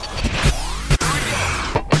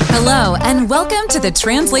Hello, and welcome to the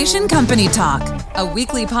Translation Company Talk, a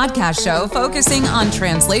weekly podcast show focusing on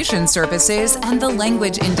translation services and the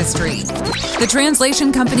language industry. The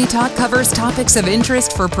Translation Company Talk covers topics of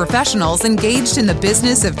interest for professionals engaged in the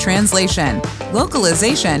business of translation,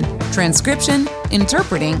 localization, transcription,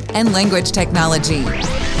 interpreting, and language technology.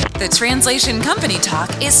 The Translation Company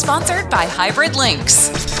Talk is sponsored by Hybrid Links.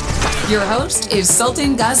 Your host is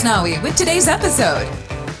Sultan Ghaznawi with today's episode.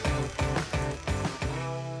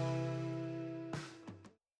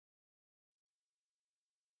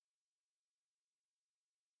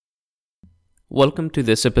 Welcome to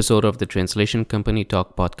this episode of the Translation Company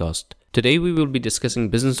Talk podcast. Today we will be discussing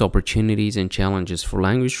business opportunities and challenges for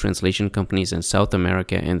language translation companies in South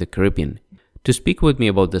America and the Caribbean. To speak with me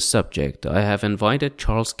about this subject, I have invited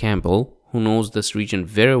Charles Campbell, who knows this region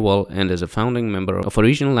very well and is a founding member of a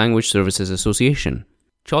Regional Language Services Association.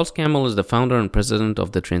 Charles Campbell is the founder and president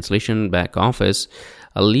of the Translation Back Office,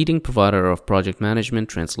 a leading provider of project management,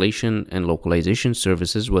 translation, and localization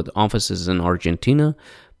services with offices in Argentina,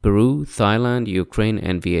 Peru, Thailand, Ukraine,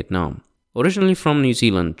 and Vietnam. Originally from New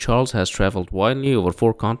Zealand, Charles has traveled widely over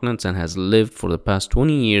 4 continents and has lived for the past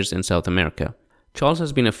 20 years in South America. Charles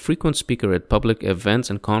has been a frequent speaker at public events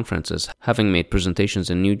and conferences, having made presentations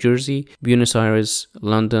in New Jersey, Buenos Aires,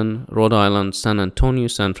 London, Rhode Island, San Antonio,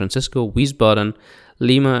 San Francisco, Wiesbaden,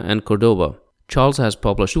 Lima, and Cordoba. Charles has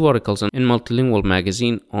published 2 articles in Multilingual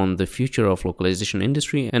magazine on the future of localization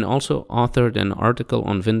industry and also authored an article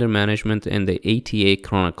on vendor management in the ATA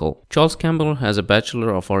Chronicle. Charles Campbell has a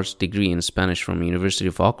Bachelor of Arts degree in Spanish from University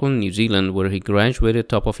of Auckland, New Zealand, where he graduated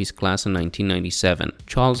top of his class in 1997.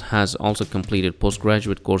 Charles has also completed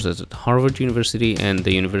postgraduate courses at Harvard University and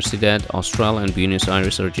the Universidad Austral in Buenos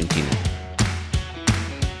Aires, Argentina.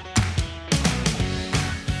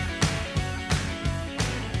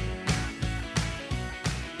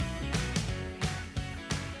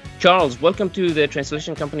 Charles, welcome to the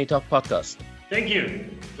Translation Company Talk podcast. Thank you.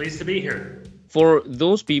 Pleased to be here. For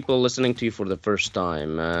those people listening to you for the first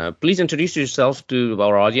time, please introduce yourself to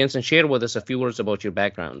our audience and share with us a few words about your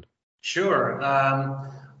background. Sure.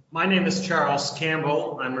 My name is Charles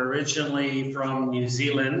Campbell. I'm originally from New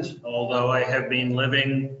Zealand, although I have been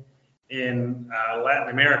living in Latin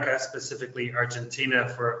America, specifically Argentina,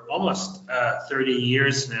 for almost 30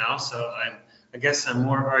 years now. So I guess I'm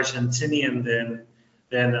more Argentinian than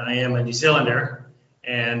I am a New Zealander.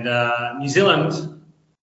 And New Zealand,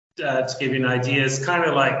 to give you an idea, is kind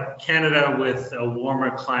of like Canada with a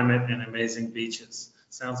warmer climate and amazing beaches.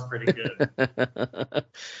 Sounds pretty good.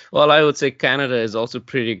 Well, I would say Canada is also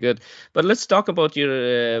pretty good. But let's talk about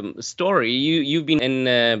your story. You've been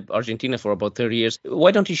in Argentina for about 30 years.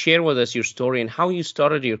 Why don't you share with us your story and how you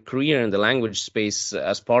started your career in the language space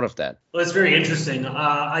as part of that? Well, it's very interesting.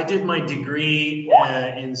 I did my degree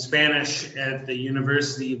in Spanish at the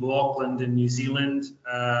University of Auckland in New Zealand.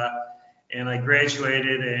 And I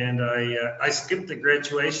graduated, and I skipped the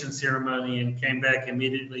graduation ceremony and came back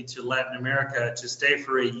immediately to Latin America to stay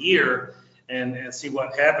for a year and see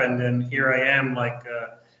what happened. And here I am,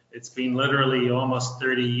 it's been literally almost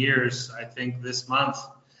 30 years, I think, this month.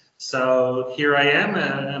 So here I am.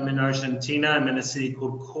 I'm in Argentina. I'm in a city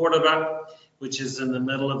called Cordoba, which is in the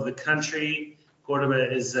middle of the country.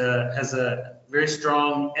 Cordoba has a very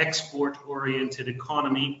strong export-oriented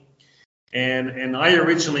economy. And I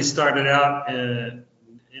originally started out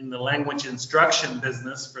in the language instruction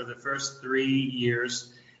business for the first 3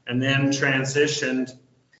 years and then transitioned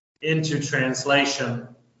into translation.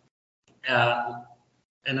 And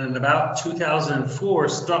in about 2004,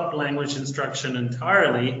 stopped language instruction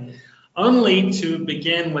entirely, only to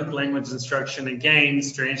begin with language instruction again,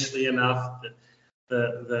 strangely enough,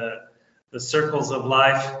 the circles of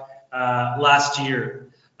life last year.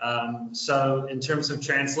 So in terms of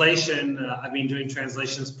translation, I've been doing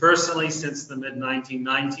translations personally since the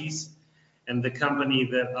mid-1990s, and the company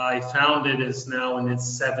that I founded is now in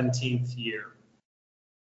its 17th year.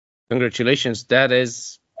 Congratulations. That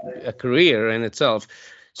is a career in itself.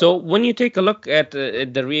 So when you take a look at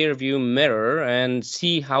the rear view mirror and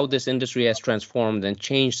see how this industry has transformed and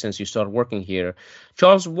changed since you started working here,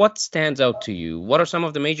 Charles, what stands out to you? What are some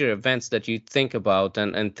of the major events that you think about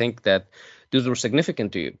and think that those were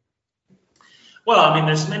significant to you? Well, I mean,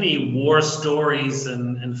 there's many war stories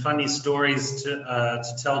and funny stories to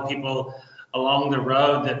tell people along the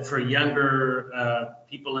road that for younger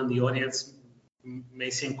people in the audience may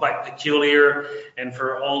seem quite peculiar. And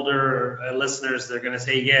for older listeners, they're going to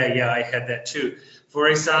say, yeah, I had that too. For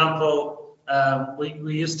example,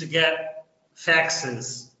 we used to get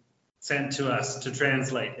faxes sent to us to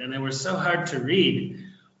translate, and they were so hard to read,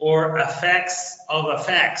 or a fax of a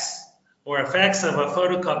fax or a fax of a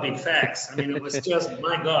photocopied fax. I mean, it was just,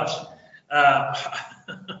 my gosh,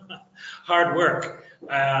 hard work.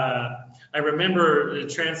 I remember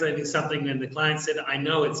translating something and the client said, I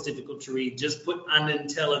know it's difficult to read, just put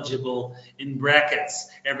unintelligible in brackets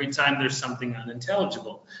every time there's something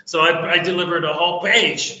unintelligible. So I delivered a whole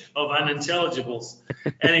page of unintelligibles.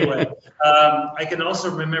 Anyway, I can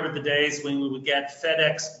also remember the days when we would get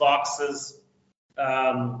FedEx boxes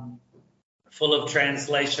full of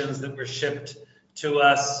translations that were shipped to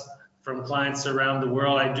us from clients around the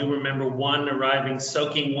world. I do remember one arriving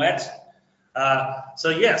soaking wet. So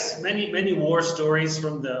yes, many war stories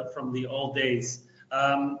from the old days.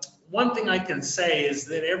 One thing I can say is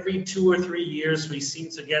that every 2 or 3 years we seem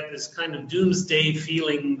to get this kind of doomsday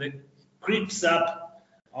feeling that creeps up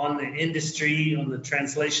on the industry, on the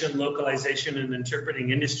translation, localization, and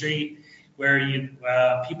interpreting industry, where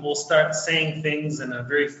people start saying things in a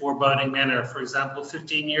very foreboding manner. For example,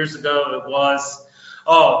 15 years ago it was,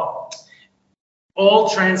 all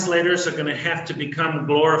translators are going to have to become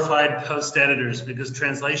glorified post editors because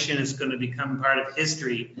translation is going to become part of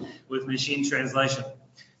history with machine translation.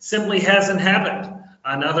 Simply hasn't happened.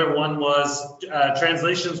 Another one was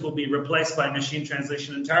translations will be replaced by machine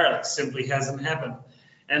translation entirely. Simply hasn't happened.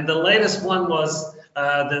 And the latest one was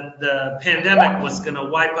that the pandemic was going to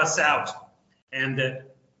wipe us out and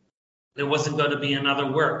that there wasn't going to be enough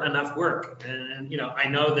work. And I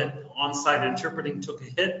know that on-site interpreting took a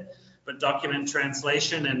hit, but document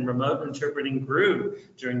translation and remote interpreting grew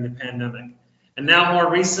during the pandemic. And now more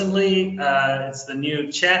recently, it's the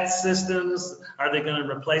new chat systems. Are they going to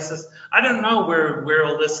replace us? I don't know where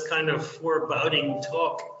all this kind of foreboding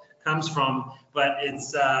talk comes from, but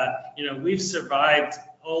it's, we've survived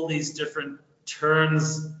all these different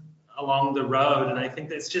turns along the road. And I think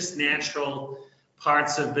that's just natural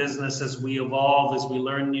parts of business as we evolve, as we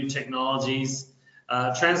learn new technologies.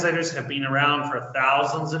 Translators have been around for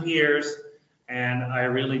thousands of years, and I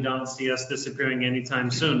really don't see us disappearing anytime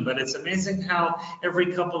soon. But it's amazing how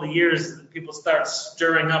every couple of years people start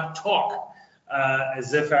stirring up talk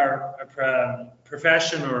as if our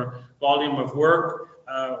profession or volume of work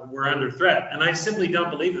were under threat. And I simply don't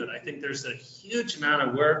believe it. I think there's a huge amount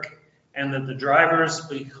of work, and that the drivers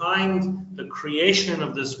behind the creation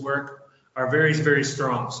of this work are very, very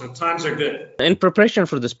strong. So times are good. In preparation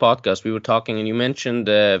for this podcast, we were talking and you mentioned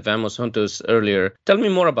Vamos Juntos earlier. Tell me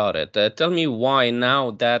more about it. Tell me why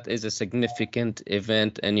now that is a significant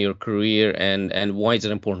event in your career and why is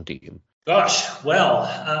it important to you? Gosh, well,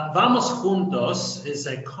 Vamos Juntos is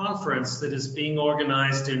a conference that is being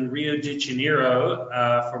organized in Rio de Janeiro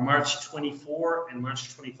for March 24 and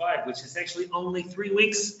March 25, which is actually only 3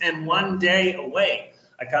 weeks and 1 day away.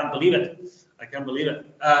 I can't believe it.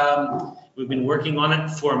 We've been working on it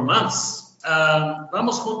for months.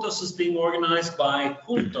 Vamos Juntos is being organized by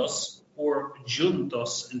Juntos, or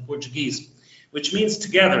Juntos in Portuguese, which means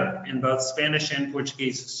together in both Spanish and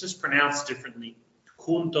Portuguese. It's just pronounced differently.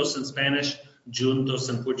 Juntos in Spanish, Juntos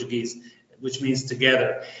in Portuguese, which means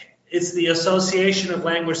together. It's the Association of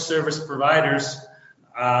Language Service Providers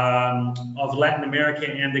of Latin America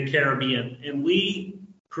and the Caribbean. And we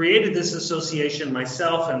created this association,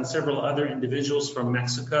 myself and several other individuals from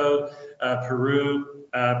Mexico, Peru,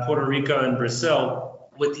 Puerto Rico, and Brazil,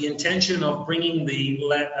 with the intention of bringing the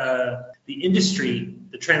industry,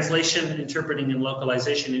 the translation, interpreting, and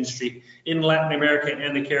localization industry in Latin America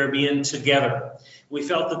and the Caribbean together. We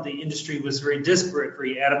felt that the industry was very disparate,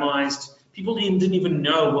 very atomized. People didn't even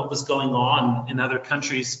know what was going on in other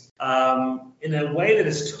countries in a way that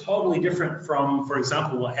is totally different from, for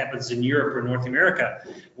example, what happens in Europe or North America,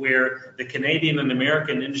 where the Canadian and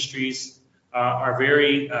American industries are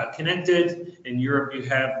very connected. In Europe, you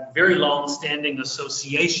have very long-standing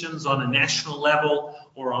associations on a national level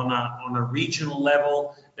or on a regional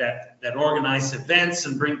level that organize events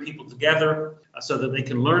and bring people together so that they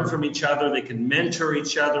can learn from each other, they can mentor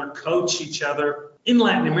each other, coach each other. In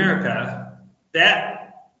Latin America, that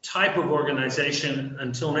type of organization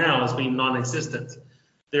until now has been non-existent.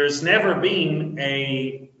 There's never been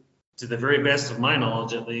to the very best of my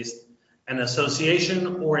knowledge at least, an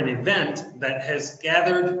association or an event that has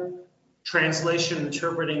gathered translation,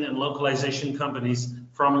 interpreting, and localization companies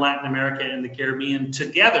from Latin America and the Caribbean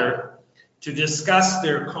together to discuss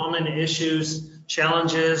their common issues,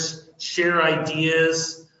 challenges, share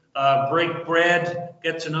ideas, break bread,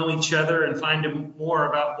 get to know each other, and find more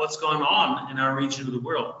about what's going on in our region of the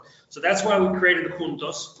world. So that's why we created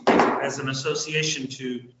Juntos as an association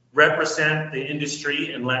to represent the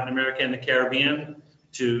industry in Latin America and the Caribbean,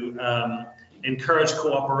 to encourage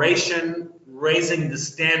cooperation, raising the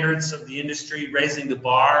standards of the industry, raising the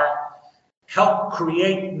bar, help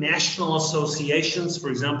create national associations, for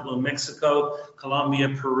example, in Mexico, Colombia,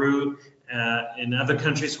 Peru, in other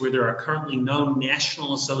countries where there are currently no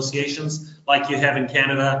national associations like you have in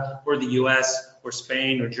Canada or the US or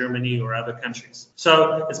Spain or Germany or other countries.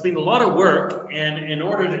 So it's been a lot of work, and in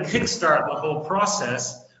order to kickstart the whole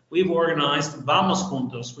process, we've organized Vamos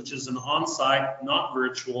Juntos, which is an on-site, not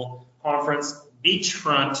virtual conference,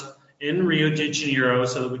 beachfront in Rio de Janeiro,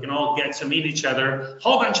 so that we can all get to meet each other. A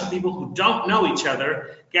whole bunch of people who don't know each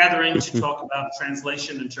other gathering to talk about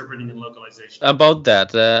translation, interpreting, and localization. About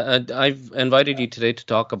that, I've invited you today to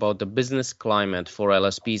talk about the business climate for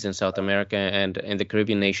LSPs in South America and in the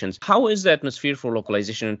Caribbean nations. How is the atmosphere for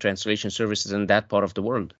localization and translation services in that part of the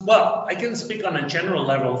world? Well, I can speak on a general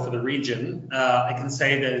level for the region. I can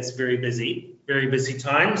say that it's very busy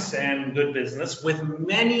times and good business, with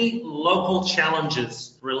many local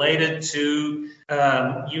challenges related to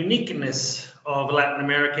uniqueness of Latin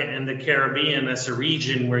America and the Caribbean as a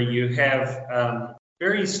region where you have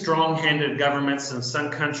very strong-handed governments in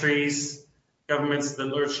some countries, governments that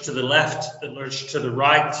lurch to the left, that lurch to the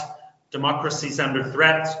right, democracies under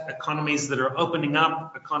threat, economies that are opening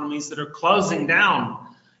up, economies that are closing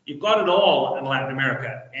down. You've got it all in Latin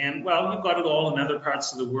America. And, well, you've got it all in other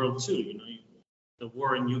parts of the world, too. You know, the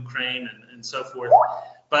war in Ukraine and so forth.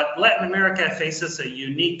 But Latin America faces a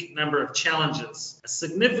unique number of challenges. A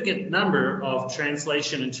significant number of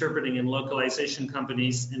translation, interpreting, and localization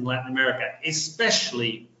companies in Latin America,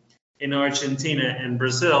 especially in Argentina and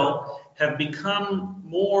Brazil, have become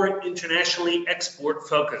more internationally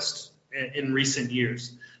export-focused in recent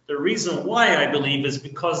years. The reason why, I believe, is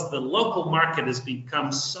because the local market has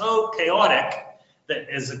become so chaotic that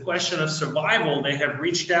as a question of survival, they have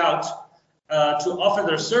reached out to offer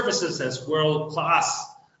their services as world-class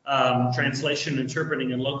translation,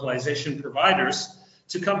 interpreting, and localization providers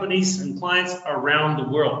to companies and clients around the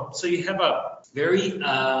world. So you have a very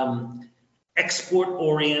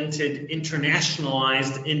export-oriented,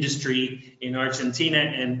 internationalized industry in Argentina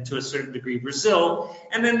and to a certain degree Brazil,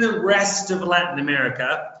 and then the rest of Latin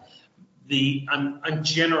America. I'm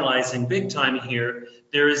generalizing big time here.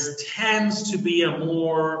 Tends to be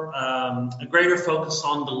a greater focus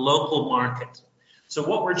on the local market. So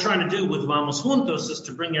what we're trying to do with Vamos Juntos is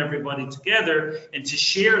to bring everybody together and to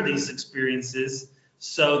share these experiences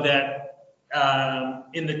so that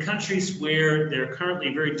in the countries where they're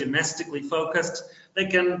currently very domestically focused, they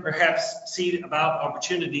can perhaps see about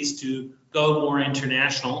opportunities to go more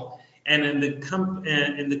international. And in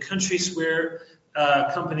the countries where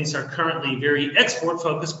companies are currently very export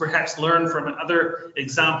focused, perhaps learn from other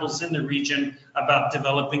examples in the region about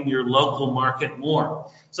developing your local market more.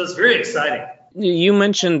 So it's very exciting. You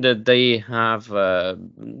mentioned that they have,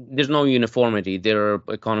 there's no uniformity. There are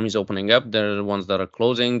economies opening up, there are ones that are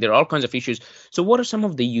closing, there are all kinds of issues. So what are some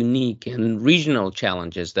of the unique and regional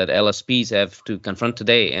challenges that LSPs have to confront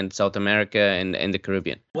today in South America and in the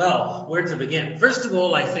Caribbean? Well, where to begin? First of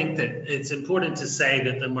all, I think that it's important to say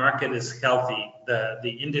that the market is healthy,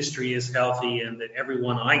 the industry is healthy, and that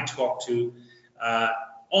everyone I talk to,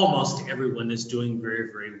 almost everyone is doing very,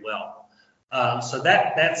 very well. So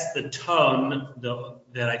that's the tone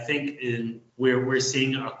that I think we're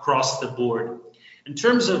seeing across the board. In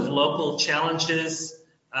terms of local challenges,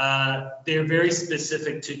 they're very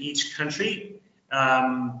specific to each country.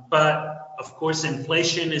 But of course,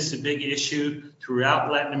 inflation is a big issue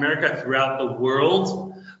throughout Latin America, throughout the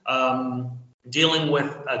world. Dealing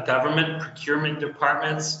with government procurement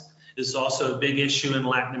departments is also a big issue in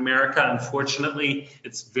Latin America. Unfortunately,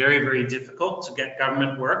 it's very, very difficult to get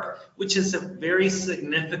government work, which is a very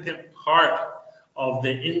significant part of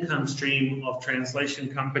the income stream of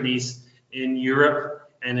translation companies in Europe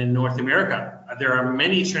and in North America. There are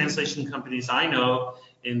many translation companies I know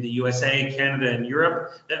in the USA, Canada, and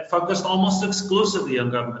Europe that focus almost exclusively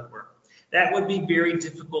on government work. That would be very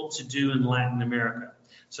difficult to do in Latin America.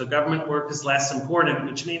 So government work is less important,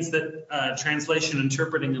 which means that translation,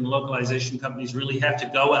 interpreting, and localization companies really have to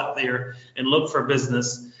go out there and look for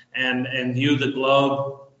business and view the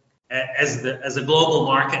globe as a global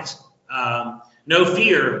market. No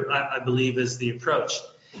fear, I believe, is the approach.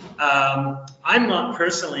 I'm not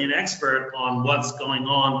personally an expert on what's going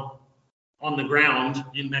on the ground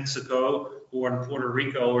in Mexico or in Puerto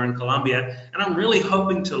Rico or in Colombia, and I'm really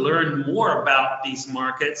hoping to learn more about these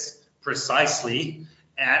markets precisely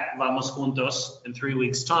at Vamos Juntos in 3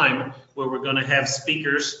 weeks' time, where we're going to have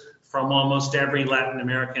speakers from almost every Latin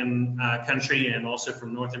American country and also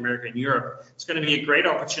from North America and Europe. It's going to be a great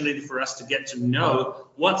opportunity for us to get to know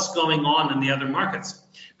what's going on in the other markets.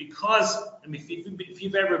 Because if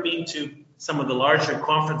you've ever been to some of the larger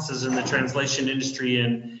conferences in the translation industry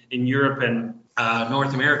in Europe and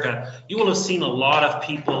North America, you will have seen a lot of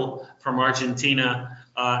people from Argentina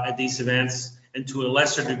at these events, and to a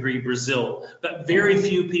lesser degree Brazil, but very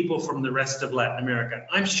few people from the rest of Latin America.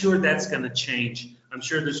 I'm sure that's going to change. I'm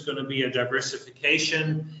sure there's going to be a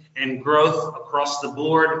diversification and growth across the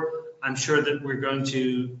board. I'm sure that we're going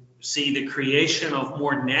to see the creation of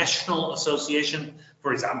more national association,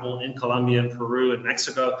 for example, in Colombia and Peru and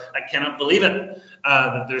Mexico. I cannot believe it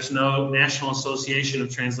that there's no national association of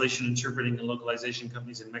translation, interpreting, and localization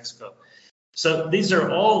companies in Mexico. So these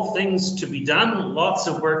are all things to be done, lots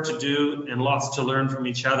of work to do, and lots to learn from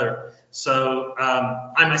each other. So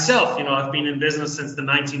I myself, I've been in business since the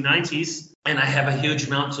 1990s, and I have a huge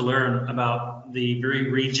amount to learn about the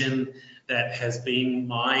very region that has been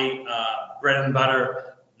my bread and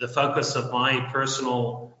butter, the focus of my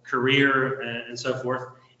personal career and so forth.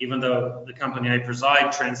 Even though the company I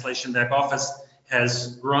preside, Translation Back Office,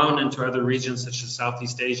 has grown into other regions such as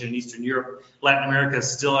Southeast Asia and Eastern Europe, Latin America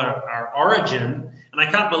is still our origin. And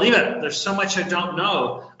I can't believe it. There's so much I don't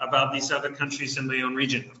know about these other countries in my own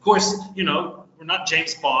region. Of course, we're not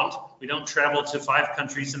James Bond. We don't travel to 5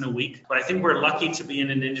 countries in a week. But I think we're lucky to be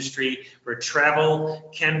in an industry where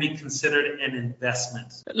travel can be considered an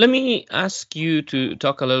investment. Let me ask you to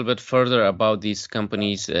talk a little bit further about these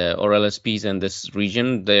companies or LSPs in this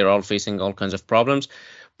region. They're all facing all kinds of problems.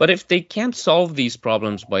 But if they can't solve these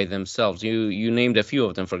problems by themselves, you named a few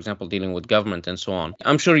of them, for example, dealing with government and so on.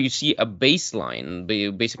 I'm sure you see a baseline,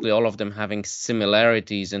 basically all of them having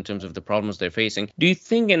similarities in terms of the problems they're facing. Do you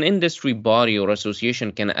think an industry body or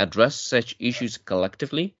association can address such issues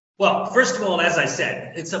collectively? Well, first of all, as I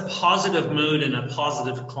said, it's a positive mood and a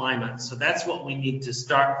positive climate. So that's what we need to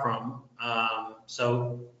start from.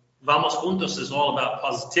 So Vamos Juntos is all about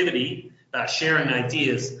positivity, about sharing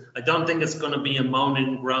ideas. I don't think it's going to be a moan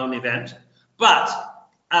and groan event, but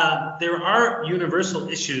there are universal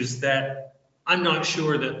issues that I'm not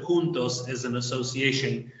sure that Juntos as an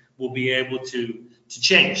association will be able to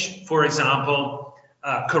change. For example,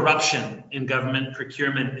 corruption in government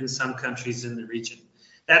procurement in some countries in the region.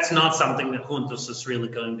 That's not something that Juntos is really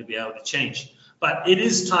going to be able to change. But it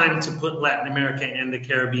is time to put Latin America and the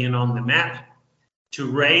Caribbean on the map, to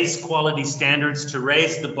raise quality standards, to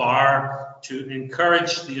raise the bar, to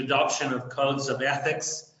encourage the adoption of codes of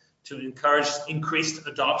ethics, to encourage increased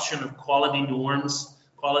adoption of quality norms,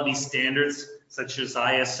 quality standards such as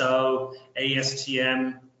ISO,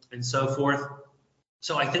 ASTM, and so forth.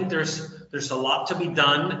 So I think there's a lot to be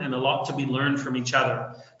done and a lot to be learned from each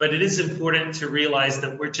other. But it is important to realize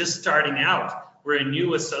that we're just starting out. We're a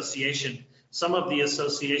new association. Some of the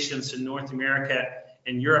associations in North America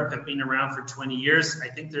and Europe have been around for 20 years. I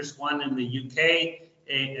think there's one in the UK,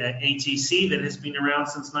 ATC, that has been around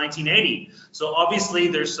since 1980. So obviously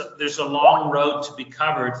there's a long road to be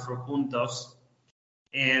covered for Juntos.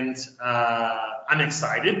 And I'm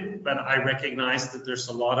excited, but I recognize that there's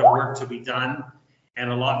a lot of work to be done and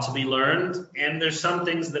a lot to be learned. And there's some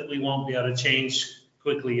things that we won't be able to change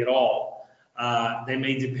quickly at all. They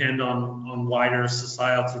may depend on wider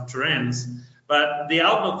societal trends. But the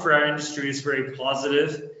outlook for our industry is very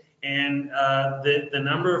positive, and the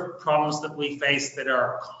number of problems that we face that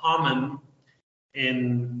are common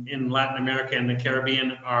in Latin America and the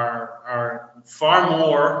Caribbean are far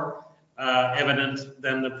more evident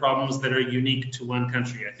than the problems that are unique to one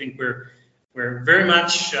country. I think we're very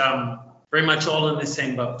much all in the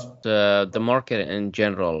same boat. The market in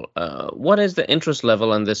general, what is the interest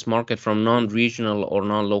level in this market from non-regional or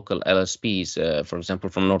non-local LSPs, for example,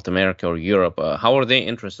 from North America or Europe? How are they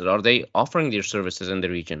interested? Are they offering their services in the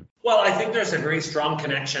region? Well, I think there's a very strong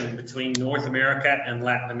connection between North America and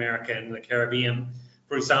Latin America and the Caribbean.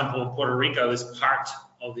 For example, Puerto Rico is part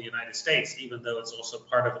of the United States, even though it's also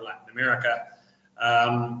part of Latin America.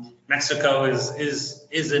 Mexico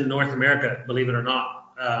is in North America, believe it or not.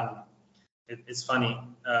 It's funny.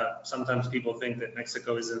 Sometimes people think that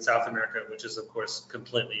Mexico is in South America, which is, of course,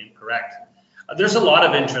 completely incorrect. There's a lot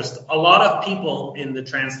of interest. A lot of people in the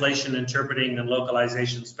translation, interpreting, and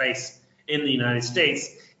localization space in the United States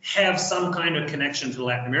have some kind of connection to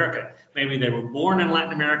Latin America. Maybe they were born in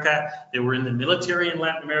Latin America, they were in the military in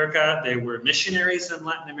Latin America, they were missionaries in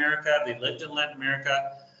Latin America, they lived in Latin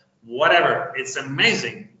America. Whatever. It's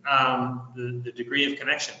amazing, the degree of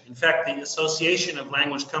connection. In fact, the Association of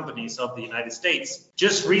Language Companies of the United States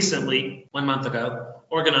just recently, 1 month ago,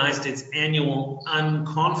 organized its annual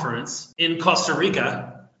UNConference in Costa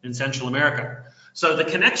Rica in Central America. So the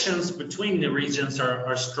connections between the regions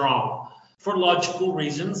are strong. For logical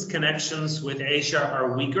reasons, connections with Asia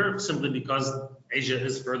are weaker simply because Asia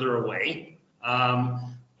is further away.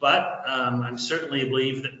 But I certainly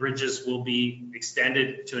believe that bridges will be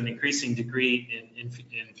extended to an increasing degree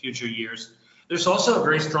in future years. There's also a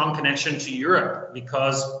very strong connection to Europe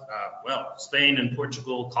because, Spain and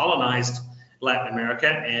Portugal colonized Latin America,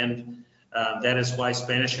 and that is why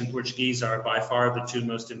Spanish and Portuguese are by far the two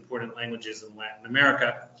most important languages in Latin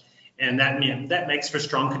America. And that makes for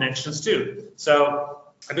strong connections too. So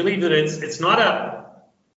I believe that it's not a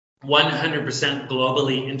 100%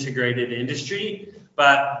 globally integrated industry,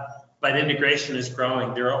 but integration is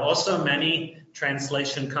growing. There are also many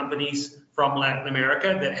translation companies from Latin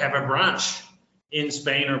America that have a branch in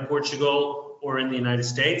Spain or Portugal or in the United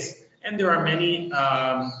States. And there are many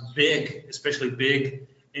especially big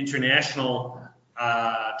international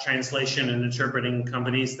translation and interpreting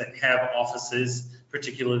companies that have offices,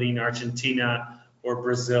 particularly in Argentina or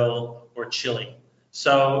Brazil or Chile.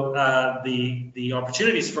 So the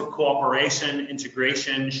opportunities for cooperation,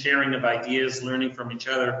 integration, sharing of ideas, learning from each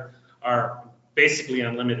other are basically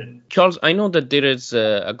unlimited. Charles, I know that there is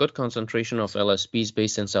a good concentration of LSPs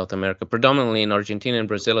based in South America, predominantly in Argentina and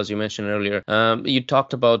Brazil, as you mentioned earlier. You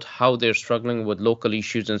talked about how they're struggling with local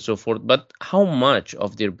issues and so forth, but how much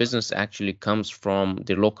of their business actually comes from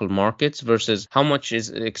their local markets versus how much is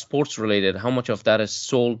exports related? How much of that is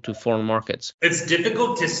sold to foreign markets? It's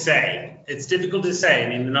difficult to say. I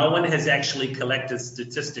mean, no one has actually collected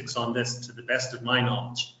statistics on this to the best of my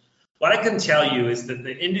knowledge. What I can tell you is that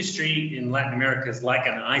the industry in Latin America is like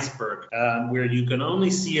an iceberg, where you can only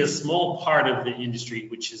see a small part of the industry,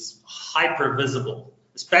 which is hyper visible,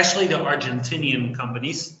 especially the Argentinian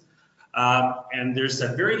companies. And there's a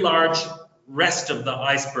very large rest of the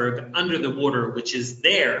iceberg under the water, which is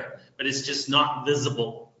there, but it's just not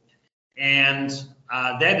visible. And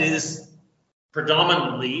that is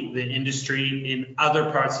predominantly the industry in other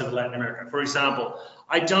parts of Latin America. For example,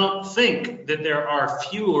 I don't think that there are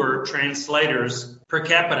fewer translators per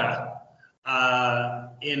capita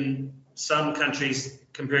in some countries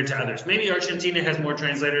compared to others. Maybe Argentina has more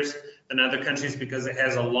translators than other countries because it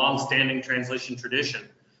has a long-standing translation tradition.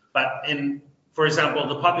 But for example,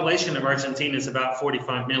 the population of Argentina is about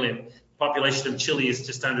 45 million. The population of Chile is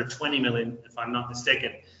just under 20 million, if I'm not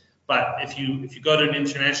mistaken. But if you go to an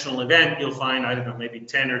international event, you'll find, I don't know, maybe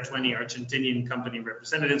 10 or 20 Argentinian company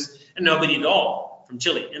representatives and nobody at all from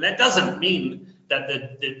Chile. And that doesn't mean that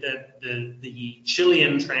the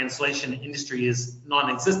Chilean translation industry is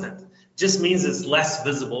non-existent. It just means it's less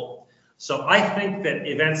visible. So I think that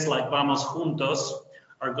events like Vamos Juntos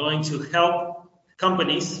are going to help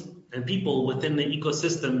companies and people within the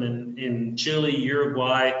ecosystem in Chile,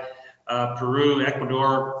 Uruguay, Peru,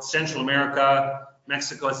 Ecuador, Central America,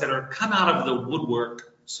 Mexico, etc., come out of the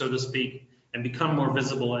woodwork, so to speak, and become more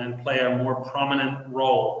visible and play a more prominent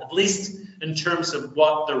role, at least in terms of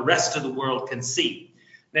what the rest of the world can see.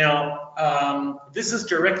 Now, this is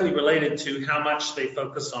directly related to how much they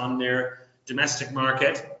focus on their domestic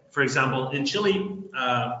market. For example, in Chile,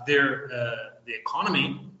 the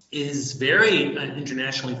economy is very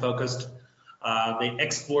internationally focused. They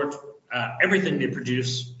export. Everything they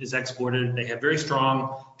produce is exported. They have very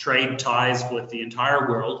strong trade ties with the entire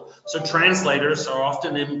world. So translators are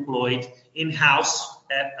often employed in-house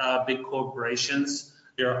at big corporations.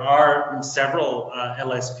 There are several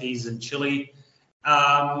LSPs in Chile,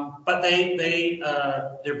 but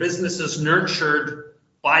their business is nurtured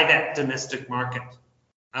by that domestic market.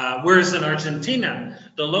 Whereas in Argentina,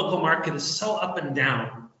 the local market is so up and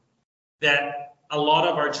down that a lot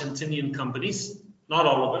of Argentinian companies, not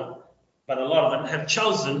all of them, but a lot of them have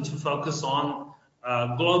chosen to focus on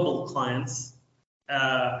global clients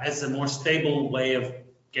as a more stable way of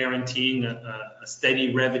guaranteeing a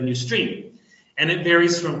steady revenue stream. And it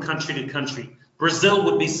varies from country to country. Brazil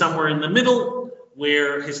would be somewhere in the middle,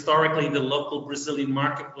 where historically the local Brazilian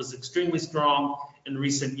market was extremely strong. In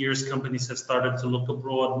recent years, companies have started to look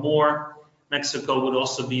abroad more. Mexico would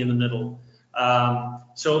also be in the middle.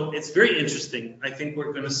 So it's very interesting. I think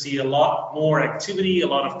we're going to see a lot more activity, a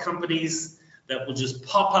lot of companies that will just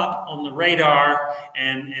pop up on the radar,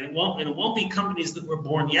 and it won't be companies that were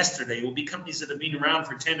born yesterday. It will be companies that have been around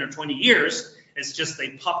for 10 or 20 years. It's just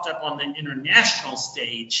they popped up on the international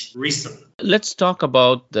stage recently. Let's talk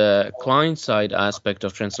about the client-side aspect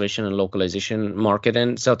of translation and localization market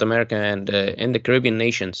in South America and in the Caribbean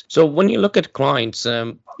nations. So when you look at clients,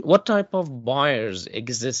 what type of buyers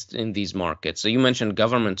exist in these markets? So you mentioned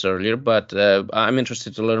governments earlier, but I'm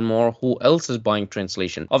interested to learn more who else is buying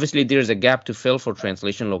translation. Obviously, there's a gap to fill for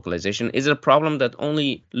translation localization. Is it a problem that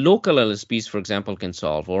only local LSPs, for example, can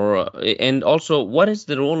solve? And also, what is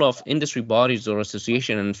the role of industry bodies or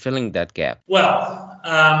association in filling that gap? Well,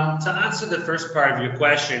 to answer the first part of your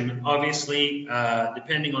question, obviously,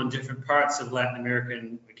 depending on different parts of Latin America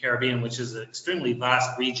and the Caribbean, which is an extremely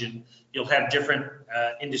vast region, you'll have different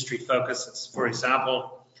industry focuses. For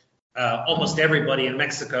example, almost everybody in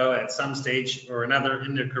Mexico at some stage or another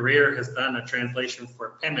in their career has done a translation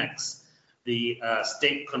for Pemex, the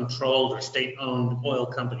state-controlled or state-owned oil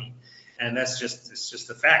company. And it's just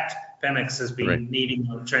a fact. Pemex has been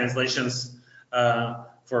needing translations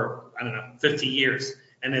for, 50 years.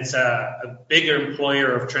 And it's a bigger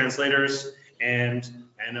employer of translators, and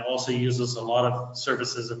it also uses a lot of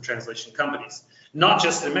services of translation companies, not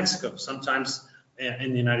just in Mexico, sometimes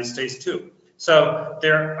in the United States too. So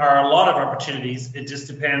there are a lot of opportunities. It just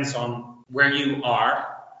depends on where you are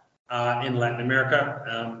in Latin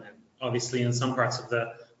America. Obviously, in some parts of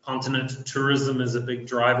the continent, tourism is a big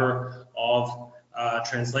driver of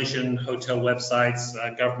translation, hotel websites,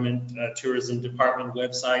 government tourism department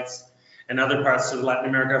websites. In other parts of Latin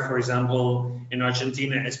America, for example, in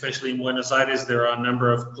Argentina, especially in Buenos Aires, there are a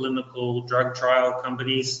number of clinical drug trial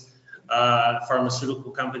companies,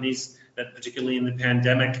 pharmaceutical companies that, particularly in the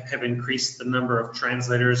pandemic, have increased the number of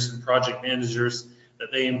translators and project managers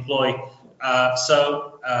that they employ.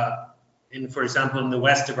 For example, in the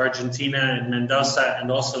west of Argentina, in Mendoza, and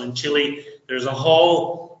also in Chile, there's a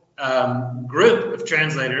whole group of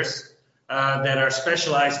translators that are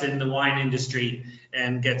specialized in the wine industry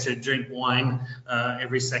and get to drink wine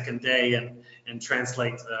every second day and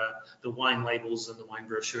translate the wine labels and the wine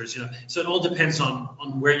brochures. So it all depends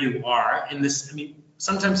on where you are in this.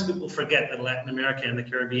 Sometimes people forget that Latin America and the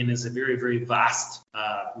Caribbean is a very, very vast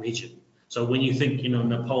region. So when you think,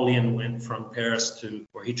 Napoleon went from Paris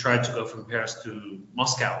he tried to go from Paris to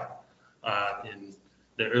Moscow in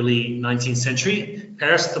the early 19th century.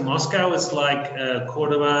 Paris to Moscow is like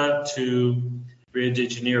Cordoba to Rio de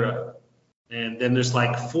Janeiro. And then there's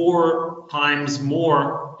like 4 times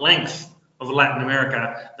more length of Latin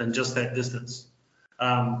America than just that distance.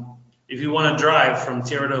 If you want to drive from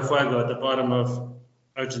Tierra del Fuego at the bottom of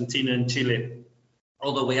Argentina and Chile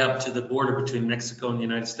all the way up to the border between Mexico and the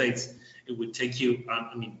United States, it would take you,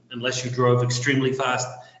 unless you drove extremely fast,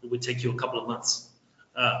 it would take you a couple of months.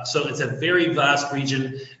 So it's a very vast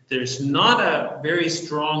region. There's not a very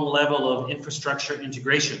strong level of infrastructure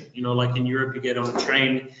integration. Like in Europe, you get on a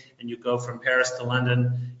train and you go from Paris to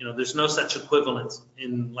London. There's no such equivalent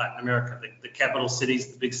in Latin America. The capital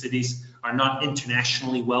cities, the big cities, are not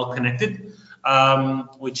internationally well connected,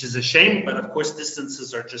 which is a shame. But of course,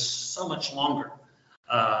 distances are just so much longer.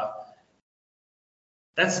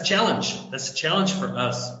 That's a challenge. That's a challenge for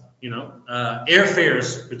us.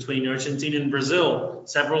 Airfares between Argentina and Brazil,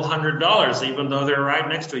 several $100s, even though they're right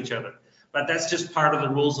next to each other. But that's just part of the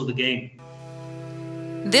rules of the game.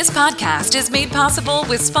 This podcast is made possible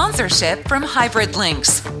with sponsorship from Hybrid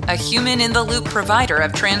Links, a human-in-the-loop provider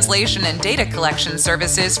of translation and data collection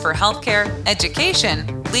services for healthcare,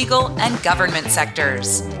 education, legal, and government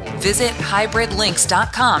sectors. Visit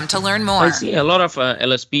hybridlinks.com to learn more. I see a lot of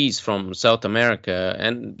LSPs from South America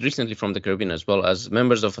and recently from the Caribbean as well as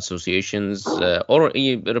members of associations or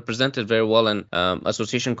represented very well in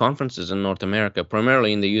association conferences in North America,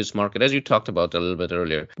 primarily in the U.S. market, as you talked about a little bit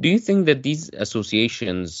earlier. Do you think that these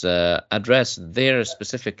associations address their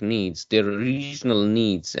specific needs, their regional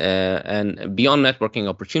needs, and beyond networking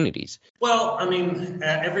opportunities? Well,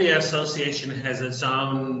 every association has its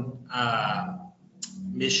own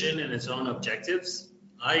mission and its own objectives.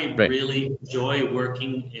 I really enjoy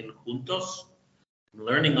working in Juntos,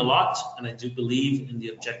 learning a lot, and I do believe in the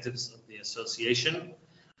objectives of the association.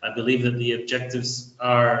 I believe that the objectives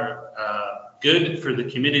are good for the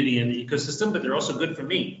community and the ecosystem, but they're also good for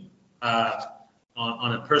me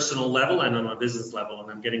on a personal level and on a business level,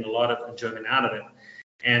 and I'm getting a lot of enjoyment out of it.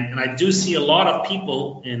 And I do see a lot of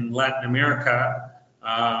people in Latin America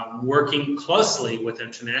working closely with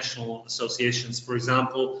international associations. For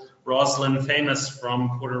example, Rosalind Famous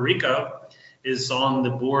from Puerto Rico is on the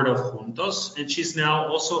board of Juntos, and she's now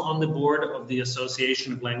also on the board of the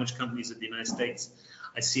Association of Language Companies of the United States.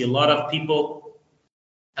 I see a lot of people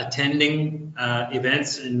attending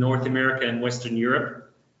events in North America and Western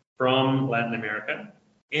Europe from Latin America.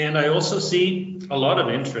 And I also see a lot of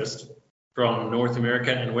interest from North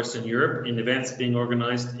America and Western Europe in events being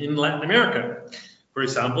organized in Latin America. For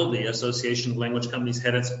example, the Association of Language Companies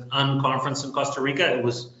had its own conference in Costa Rica. It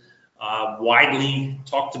was widely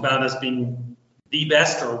talked about as being the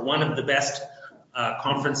best or one of the best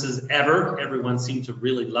conferences ever. Everyone seemed to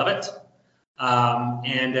really love it.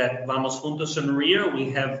 And at Vamos Juntos in Rio,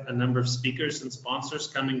 we have a number of speakers and sponsors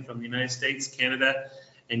coming from the United States, Canada,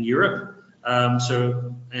 and Europe.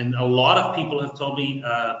 And a lot of people have told me,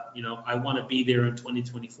 I want to be there in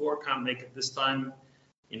 2024, can't make it this time.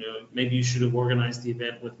 Maybe you should have organized the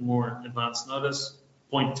event with more advance notice.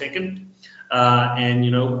 Point taken.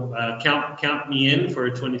 Count me in for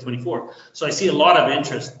 2024. So I see a lot of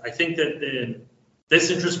interest. I think that This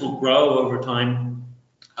interest will grow over time.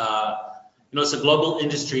 It's a global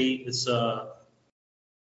industry.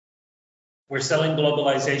 We're selling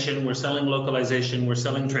globalization, we're selling localization, we're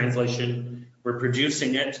selling translation, we're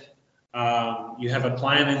producing it. You have a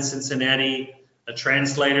client in Cincinnati, a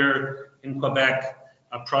translator in Quebec,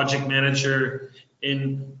 a project manager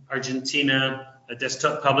in Argentina, a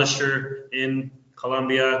desktop publisher in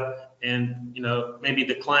Colombia, and maybe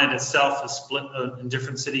the client itself is split in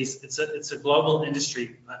different cities. It's a global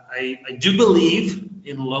industry. I do believe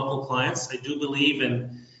in local clients. I do believe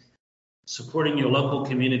in supporting your local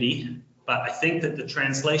community. But I think that the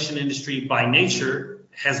translation industry by nature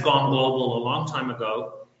has gone global a long time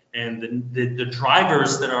ago, and the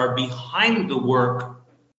drivers that are behind the work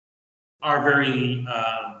are very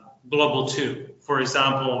global too. For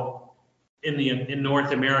example, in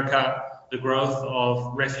North America, the growth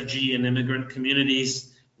of refugee and immigrant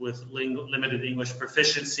communities with limited English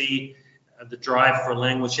proficiency, the drive for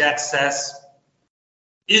language access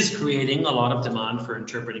is creating a lot of demand for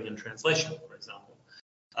interpreting and translation, for example.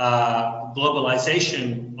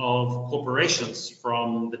 Globalization of corporations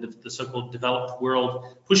from the so-called developed world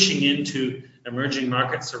pushing into emerging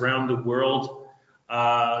markets around the world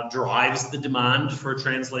drives the demand for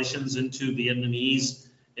translations into Vietnamese,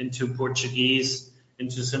 into Portuguese,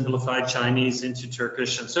 into simplified Chinese, into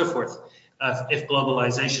Turkish, and so forth. If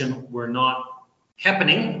globalization were not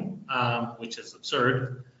happening, which is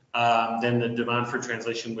absurd, then the demand for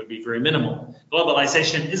translation would be very minimal.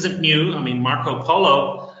 Globalization isn't new. I mean, Marco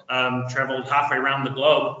Polo traveled halfway around the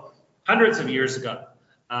globe hundreds of years ago.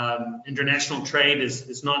 International trade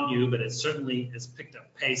is not new, but it certainly has picked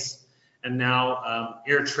up pace. And now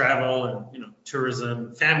air travel and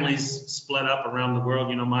tourism, families split up around the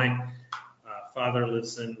world. My father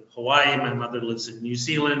lives in Hawaii, my mother lives in New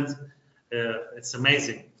Zealand. It's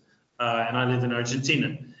amazing. And I live in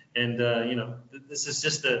Argentina. And, this is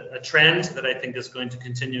just a trend that I think is going to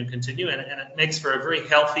continue, and it makes for a very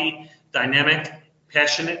healthy, dynamic,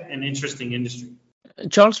 passionate, and interesting industry.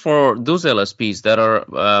 Charles, for those LSPs that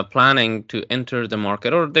are planning to enter the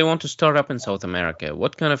market or they want to start up in South America,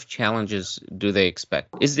 what kind of challenges do they expect?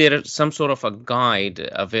 Is there some sort of a guide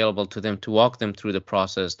available to them to walk them through the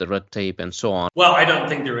process, the red tape, and so on? Well, I don't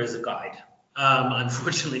think there is a guide.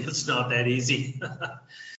 Unfortunately, it's not that easy.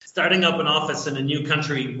 Starting up an office in a new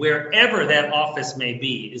country, wherever that office may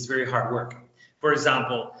be, is very hard work. For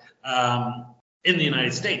example, in the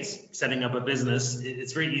United States, setting up a business,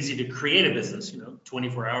 it's very easy to create a business,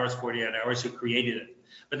 24 hours, 48 hours, you created it.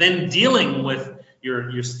 But then dealing with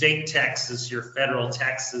your state taxes, your federal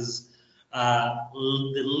taxes,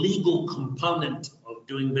 the legal component of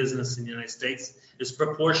doing business in the United States is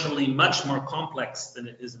proportionally much more complex than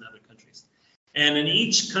it is in other countries. And in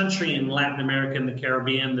each country in Latin America and the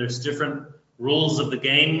Caribbean, there's different rules of the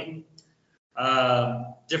game,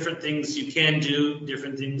 different things you can do,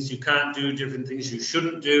 different things you can't do, different things you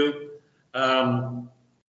shouldn't do.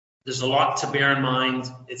 There's a lot to bear in mind.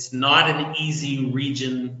 It's not an easy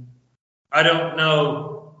region. I don't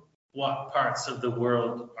know what parts of the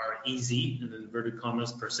world are easy, in inverted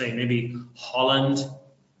commas per se. Maybe Holland,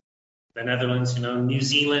 the Netherlands, New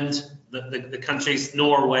Zealand, the countries,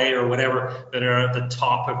 Norway or whatever, that are at the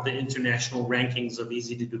top of the international rankings of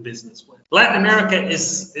easy to do business with. Latin America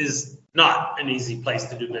is not an easy place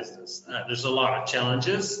to do business. There's a lot of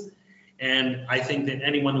challenges. And I think that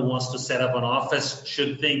anyone who wants to set up an office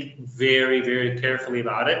should think very, very carefully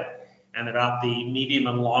about it and about the medium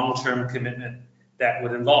and long-term commitment that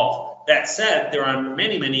would involve. That said, there are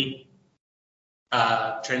many, many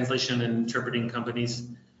translation and interpreting companies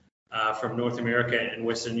from North America and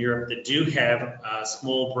Western Europe that do have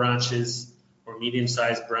small branches or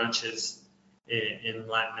medium-sized branches in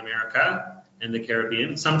Latin America and the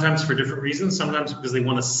Caribbean, sometimes for different reasons, sometimes because they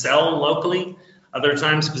want to sell locally, other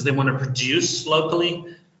times because they want to produce locally,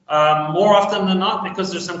 more often than not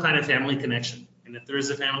because there's some kind of family connection. And if there is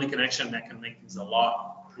a family connection, that can make things a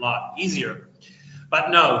lot easier.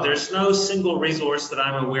 But no, there's no single resource that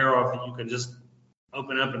I'm aware of that you can just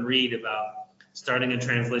open up and read about starting a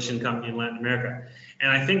translation company in Latin America. And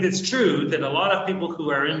I think it's true that a lot of people who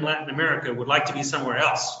are in Latin America would like to be somewhere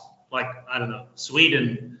else, like, I don't know,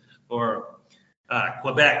 Sweden or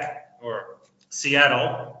Quebec or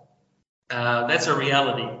Seattle. That's a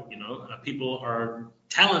reality, people are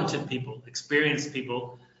talented people, experienced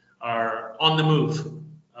people are on the move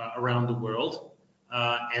around the world.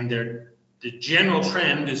 And the general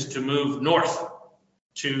trend is to move north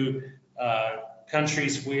to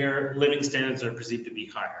countries where living standards are perceived to be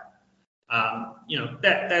higher.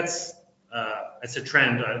 That's a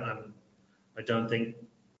trend. I don't think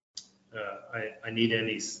I need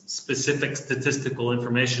any specific statistical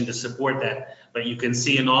information to support that, but you can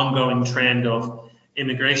see an ongoing trend of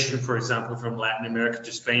immigration, for example, from Latin America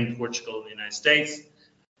to Spain, Portugal, and the United States.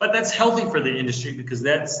 But that's healthy for the industry because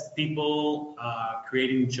that's people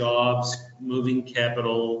creating jobs, moving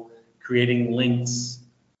capital, creating links.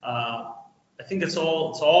 I think it's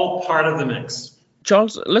all part of the mix.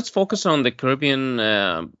 Charles, let's focus on the Caribbean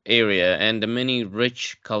area and the many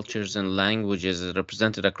rich cultures and languages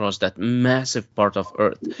represented across that massive part of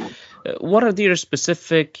Earth. What are their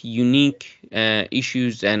specific, unique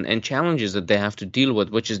issues and challenges that they have to deal with,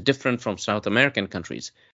 which is different from South American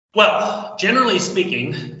countries? Well, generally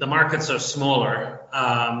speaking, the markets are smaller,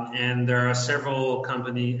 and there are several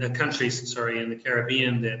countries in the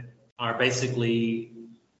Caribbean that are basically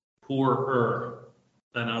poorer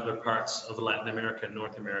than other parts of Latin America and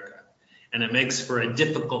North America. And it makes for a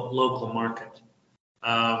difficult local market,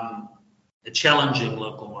 a challenging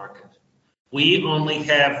local market. We only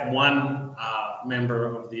have one member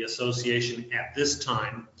of the association at this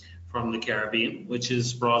time from the Caribbean, which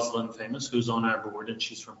is Rosalind Famous, who's on our board, and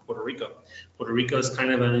she's from Puerto Rico. Puerto Rico is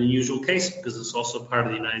kind of an unusual case because it's also part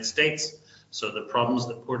of the United States. So the problems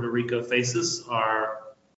that Puerto Rico faces are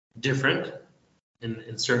different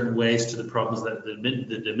in certain ways to the problems that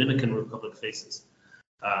the Dominican Republic faces,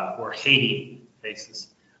 or Haiti faces.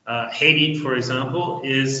 Haiti, for example,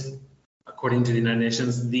 is, according to the United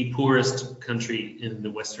Nations, the poorest country in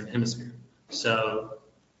the Western Hemisphere. So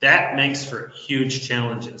that makes for huge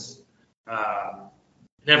challenges.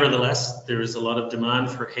 Nevertheless, there is a lot of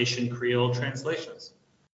demand for Haitian Creole translations.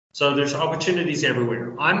 So there's opportunities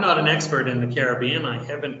everywhere. I'm not an expert in the Caribbean. I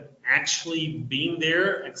haven't actually been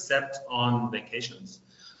there except on vacations.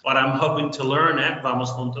 But I'm hoping to learn at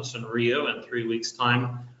Vamos Juntos in Rio in 3 weeks'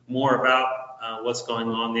 time more about what's going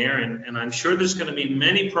on there. And I'm sure there's going to be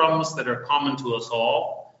many problems that are common to us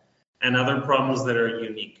all and other problems that are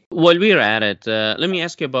unique. While we're at it, let me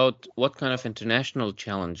ask you about what kind of international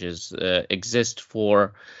challenges exist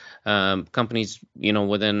for companies,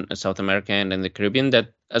 within South America and in the Caribbean that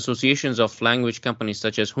associations of language companies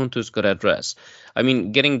such as Juntos could address. I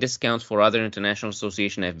mean, getting discounts for other international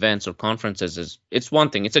association events or conferences it's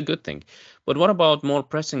one thing, it's a good thing. But what about more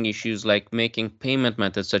pressing issues like making payment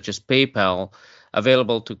methods such as PayPal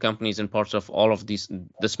available to companies in parts of all of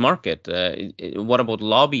this market? What about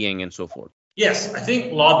lobbying and so forth? Yes, I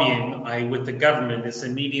think lobbying with the government is a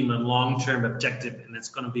medium and long-term objective, and it's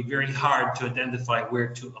going to be very hard to identify where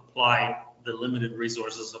to apply the limited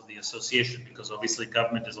resources of the association, because obviously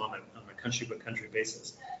government is on a country-by-country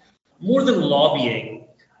basis. More than lobbying,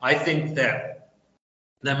 I think that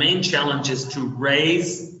the main challenge is to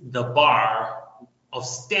raise the bar of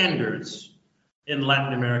standards in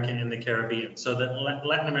Latin America and the Caribbean, so that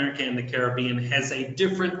Latin America and the Caribbean has a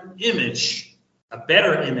different image, a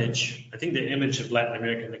better image. I think the image of Latin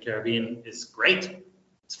America and the Caribbean is great.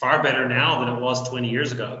 It's far better now than it was 20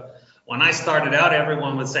 years ago. When I started out,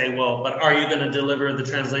 everyone would say, well, but are you going to deliver the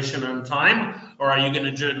translation on time, or are you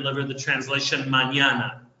going to deliver the translation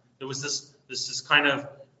mañana? There was this kind of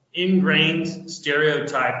ingrained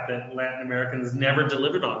stereotype that Latin Americans never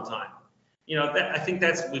delivered on time. I think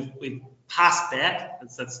we've passed that.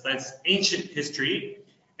 That's ancient history,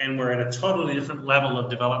 and we're at a totally different level of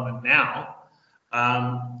development now.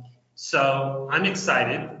 So I'm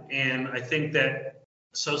excited, and I think that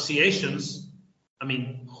associations,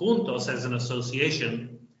 Juntos as an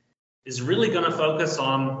association, is really going to focus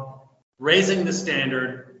on raising the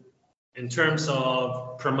standard in terms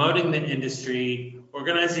of promoting the industry,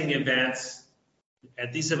 organizing events.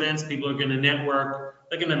 At these events, people are going to network,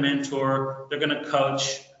 they're going to mentor, they're going to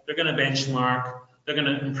coach, they're going to benchmark, they're going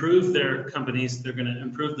to improve their companies, they're going to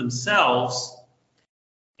improve themselves,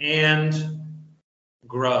 and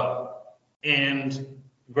grow in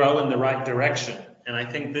the right direction. And I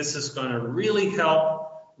think this is going to really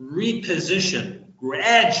help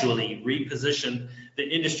gradually reposition the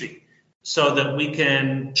industry so that we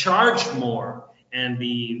can charge more and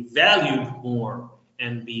be valued more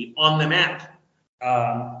and be on the map.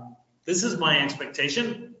 This is my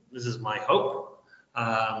expectation. This is my hope.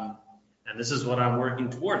 And this is what I'm working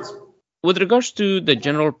towards. With regards to the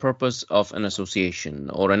general purpose of an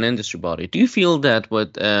association or an industry body, do you feel that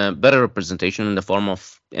with better representation in the form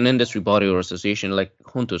of an industry body or association like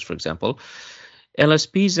Juntos, for example,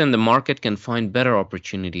 LSPs in the market can find better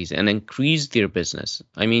opportunities and increase their business?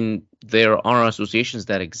 There are associations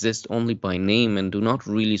that exist only by name and do not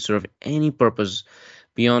really serve any purpose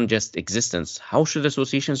beyond just existence. How should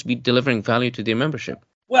associations be delivering value to their membership?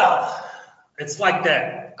 Well, it's like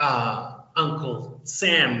that Uncle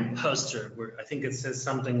Sam poster where I think it says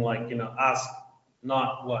something like, ask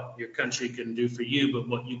not what your country can do for you, but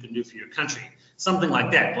what you can do for your country. Something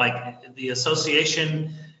like that. Like the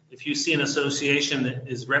association, if you see an association that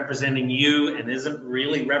is representing you and isn't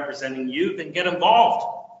really representing you, then get involved.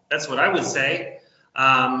 That's what I would say.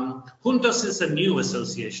 Juntos is a new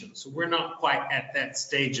association, so we're not quite at that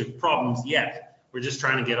stage of problems yet. We're just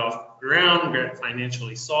trying to get off the ground, get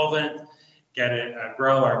financially solvent,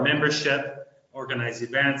 grow our membership, organize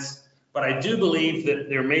events. But I do believe that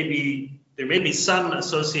there may be some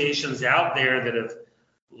associations out there that have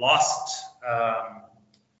lost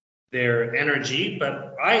their energy,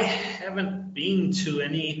 but I haven't been to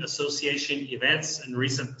any association events in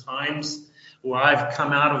recent times where I've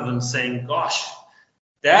come out of them saying, gosh,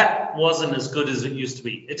 that wasn't as good as it used to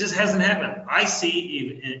be. It just hasn't happened. I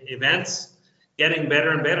see events getting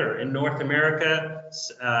better and better in North America,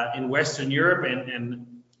 in Western Europe,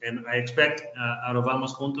 and I expect out of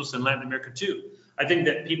Vamos Juntos in Latin America too. I think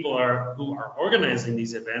that people who are organizing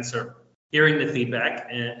these events are hearing the feedback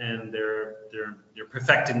and they're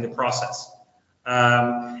perfecting the process.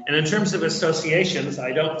 And in terms of associations,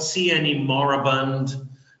 I don't see any moribund,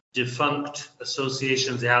 defunct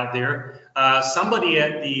associations out there. Somebody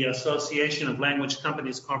at the Association of Language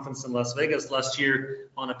Companies conference in Las Vegas last year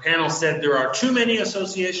on a panel said there are too many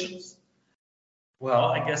associations. Well,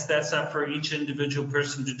 I guess that's up for each individual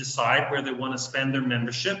person to decide where they want to spend their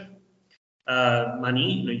membership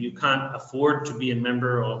money. You can't afford to be a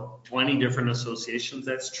member of 20 different associations.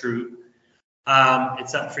 That's true.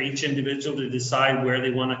 It's up for each individual to decide where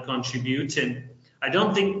they want to contribute. And I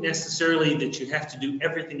don't think necessarily that you have to do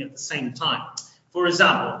everything at the same time. For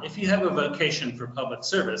example, if you have a vocation for public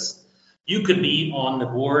service, you could be on the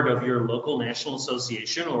board of your local national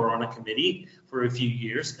association or on a committee for a few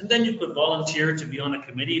years, and then you could volunteer to be on a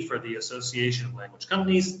committee for the Association of Language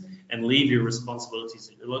Companies and leave your responsibilities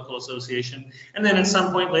at your local association. And then at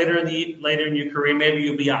some point later in your career, maybe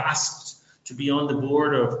you'll be asked to be on the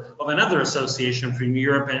board of another association from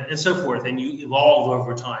Europe and so forth, and you evolve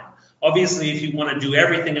over time. Obviously, if you want to do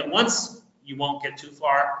everything at once, you won't get too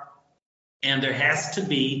far. And there has to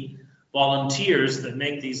be volunteers that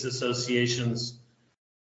make these associations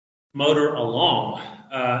motor along.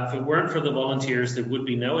 If it weren't for the volunteers, there would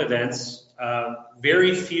be no events.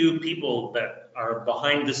 Very few people that are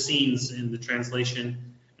behind the scenes in the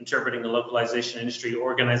translation, interpreting, the localization industry,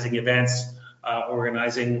 organizing events,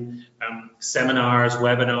 organizing seminars,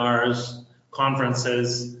 webinars,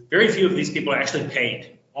 conferences. Very few of these people are actually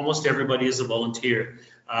paid. Almost everybody is a volunteer.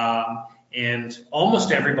 And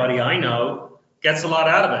almost everybody I know gets a lot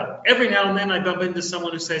out of it. Every now and then I bump into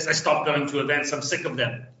someone who says, I stopped going to events, I'm sick of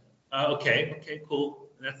them. Okay, cool.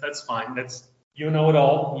 That's fine. You know it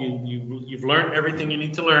all. You've learned everything you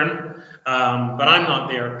need to learn, but I'm not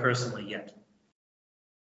there personally yet.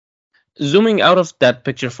 Zooming out of that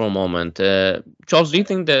picture for a moment, Charles, do you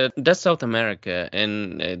think that South America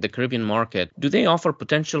and the Caribbean market, do they offer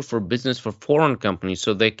potential for business for foreign companies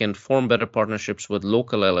so they can form better partnerships with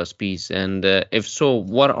local LSPs? And if so,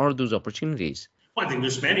 what are those opportunities? Well, I think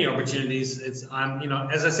there's many opportunities. As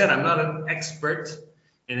I said, I'm not an expert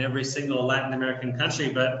in every single Latin American country,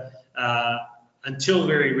 but until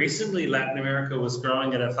very recently, Latin America was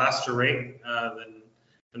growing at a faster rate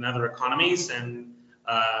than other economies, and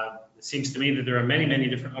it seems to me that there are many, many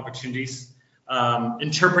different opportunities.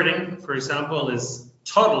 Interpreting, for example, is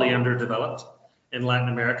totally underdeveloped in Latin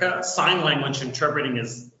America. Sign language interpreting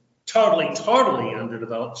is totally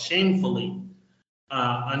underdeveloped, shamefully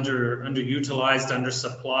underutilized,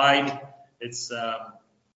 undersupplied. It's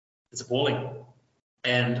appalling.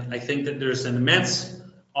 And I think that there's an immense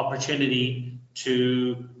opportunity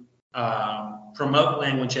to promote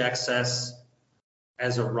language access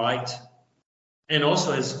as a right and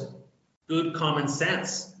also as good common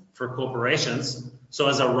sense for corporations. So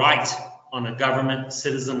as a right on a government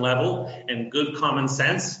citizen level and good common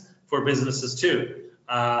sense for businesses too.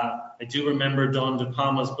 I do remember Don De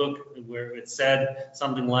Palma's book where it said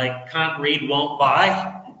something like, can't read, won't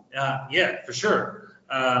buy. Yeah, for sure.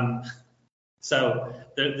 So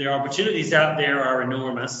the opportunities out there are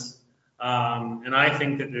enormous. And I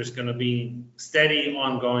think that there's going to be steady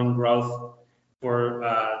ongoing growth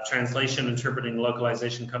for translation, interpreting,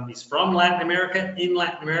 localization companies from Latin America, in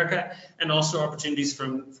Latin America, and also opportunities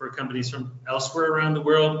for companies from elsewhere around the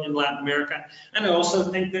world in Latin America. And I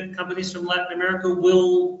also think that companies from Latin America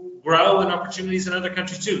will grow in opportunities in other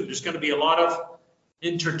countries too. There's going to be a lot of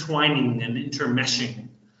intertwining and intermeshing.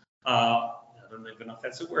 I don't even know if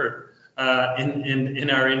that's a word, in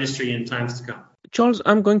our industry in times to come. Charles,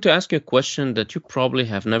 I'm going to ask you a question that you probably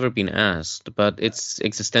have never been asked, but it's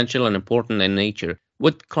existential and important in nature.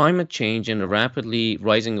 With climate change and a rapidly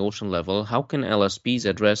rising ocean level, how can LSPs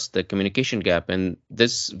address the communication gap in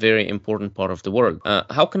this very important part of the world?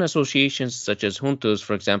 How can associations such as Juntos,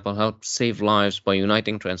 for example, help save lives by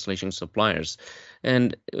uniting translation suppliers?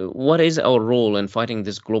 And what is our role in fighting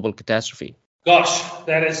this global catastrophe? Gosh,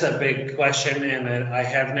 that is a big question, and I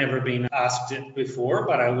have never been asked it before,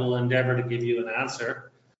 but I will endeavor to give you an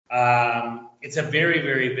answer. It's a very,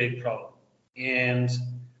 very big problem. And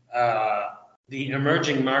the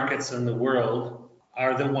emerging markets in the world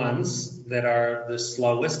are the ones that are the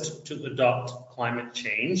slowest to adopt climate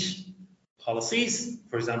change policies.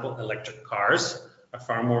 For example, electric cars are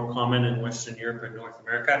far more common in Western Europe and North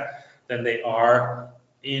America than they are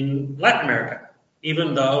in Latin America,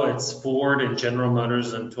 even though it's Ford and General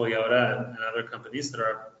Motors and Toyota and other companies that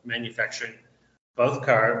are manufacturing both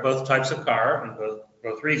types of car in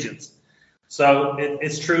both regions. So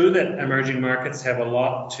it's true that emerging markets have a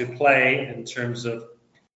lot to play in terms of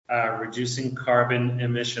reducing carbon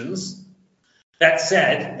emissions. That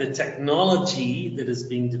said, the technology that is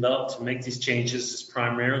being developed to make these changes is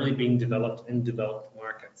primarily being developed in developed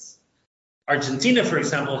markets. Argentina, for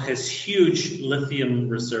example, has huge lithium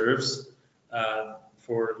reserves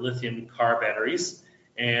for lithium car batteries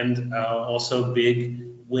and also big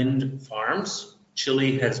wind farms.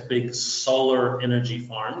 Chile has big solar energy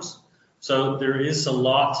farms. So there is a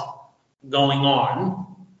lot going on.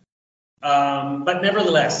 But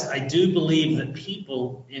nevertheless, I do believe that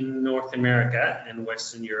people in North America and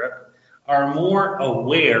Western Europe are more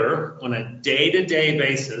aware on a day-to-day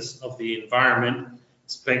basis of the environment,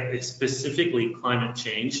 specifically climate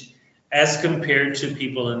change, as compared to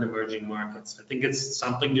people in emerging markets. I think it's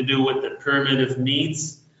something to do with the pyramid of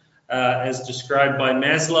needs as described by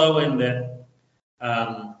Maslow, and that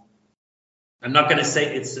I'm not going to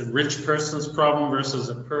say it's a rich person's problem versus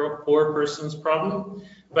a poor person's problem,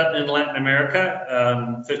 but in Latin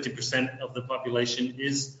America, 50% of the population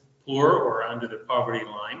is poor or under the poverty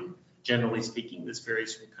line, generally speaking. This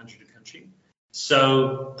varies from country to country.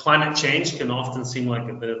 So climate change can often seem like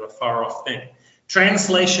a bit of a far-off thing.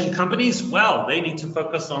 Translation companies, well, they need to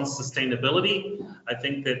focus on sustainability. I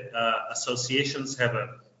think that associations have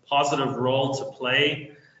a positive role to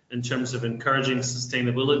play in terms of encouraging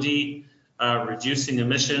sustainability, reducing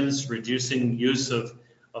emissions, reducing use of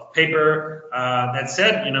paper. That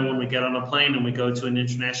said, when we get on a plane and we go to an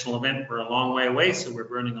international event, we're a long way away, so we're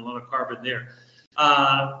burning a lot of carbon there.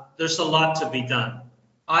 There's a lot to be done.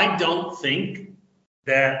 I don't think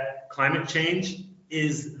that climate change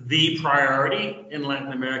is the priority in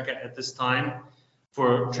Latin America at this time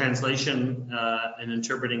for translation and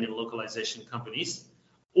interpreting and localization companies,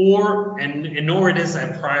 nor it is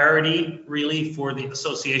a priority really for the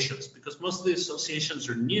associations, because most of the associations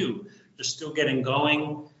are new. They're still getting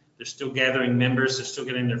going. They're still gathering members. They're still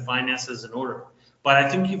getting their finances in order. But I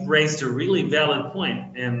think you've raised a really valid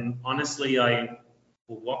point, and honestly, I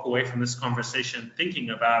will walk away from this conversation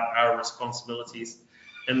thinking about our responsibilities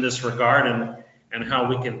in this regard and how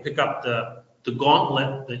we can pick up the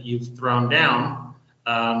gauntlet that you've thrown down.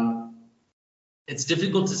 It's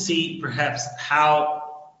difficult to see perhaps how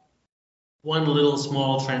one little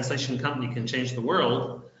small translation company can change the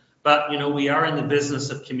world, but we are in the business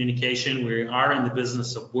of communication. We are in the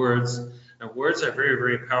business of words, and words are very,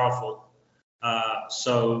 very powerful.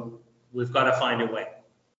 So we've got to find a way.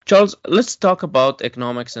 Charles, let's talk about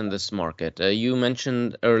economics in this market. You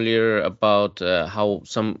mentioned earlier about how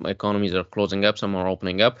some economies are closing up, some are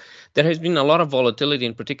opening up. There has been a lot of volatility,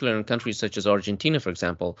 in particular in countries such as Argentina, for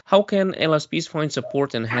example. How can LSPs find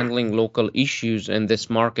support in handling local issues in this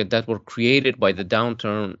market that were created by the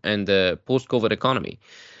downturn and the post-COVID economy?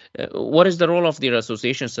 What is the role of their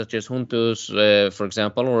associations such as Juntos, for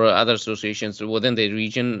example, or other associations within the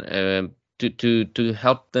region to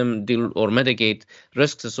help them deal or mitigate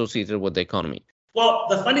risks associated with the economy? Well,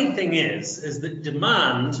 the funny thing is that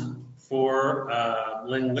demand for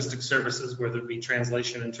linguistic services, whether it be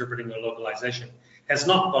translation, interpreting, or localization, has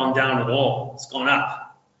not gone down at all. It's gone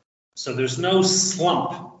up. So there's no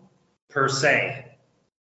slump per se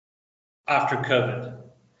after COVID.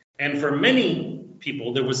 And for many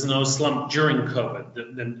people, there was no slump during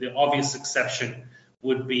COVID. The obvious exception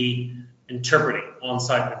would be interpreting,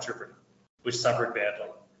 on-site interpreting, which suffered badly.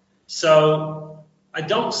 So I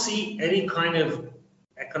don't see any kind of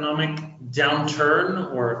economic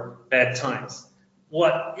downturn or bad times.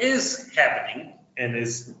 What is happening, and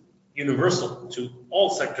is universal to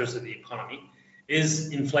all sectors of the economy,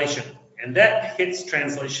 is inflation. And that hits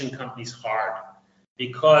translation companies hard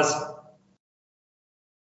because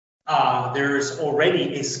there's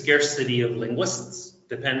already a scarcity of linguists.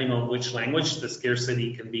 Depending on which language, the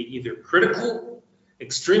scarcity can be either critical,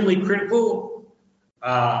 extremely critical,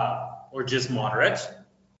 or just moderate,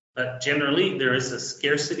 but generally there is a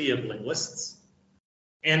scarcity of linguists.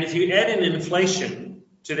 And if you add in inflation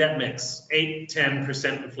to that mix,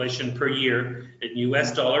 8-10% inflation per year in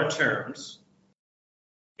US dollar terms,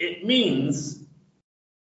 it means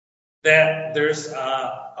that there's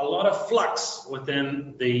a lot of flux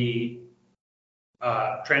within the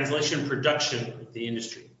translation production of the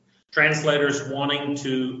industry. Translators wanting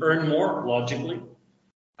to earn more, logically,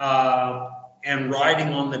 and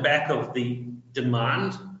riding on the back of the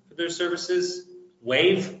demand for their services,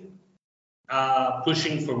 wave,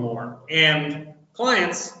 pushing for more, and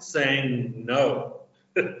clients saying no.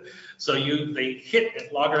 So they hit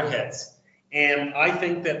at loggerheads. And I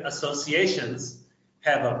think that associations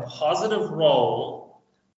have a positive role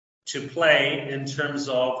to play in terms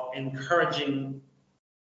of encouraging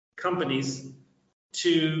companies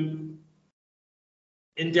to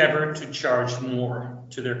endeavor to charge more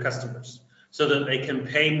to their customers so that they can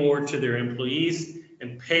pay more to their employees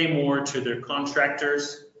and pay more to their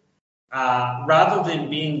contractors, rather than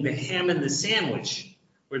being the ham in the sandwich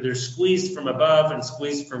where they're squeezed from above and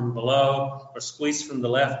squeezed from below, or squeezed from the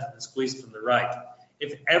left and squeezed from the right.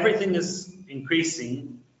 If everything is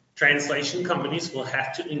increasing, translation companies will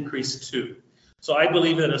have to increase too. So I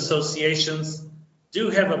believe that associations do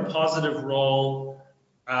have a positive role.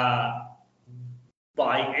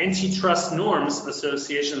 By antitrust norms,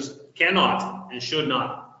 associations cannot and should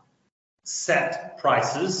not set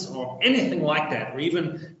prices or anything like that, or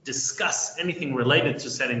even discuss anything related to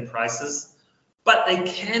setting prices, but they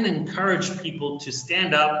can encourage people to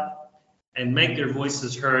stand up and make their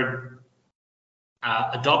voices heard,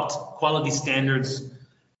 adopt quality standards,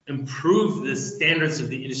 improve the standards of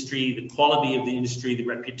the industry, the quality of the industry, the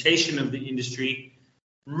reputation of the industry,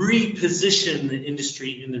 reposition the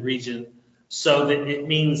industry in the region so that it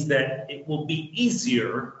means that it will be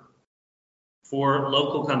easier for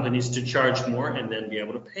local companies to charge more and then be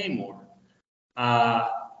able to pay more.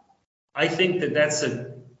 I think that that's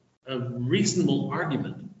a reasonable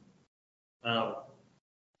argument.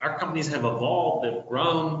 Our companies have evolved, they've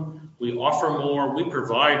grown, we offer more, we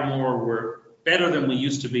provide more, we're better than we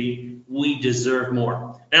used to be, we deserve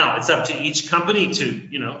more. Now, it's up to each company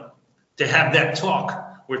to have that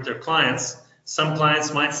talk with their clients. Some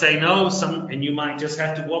clients might say no, and you might just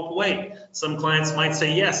have to walk away. Some clients might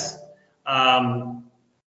say yes.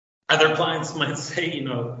 Other clients might say,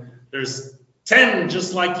 there's 10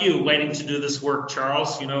 just like you waiting to do this work,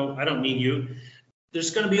 Charles. I don't need you.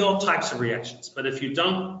 There's going to be all types of reactions. But if you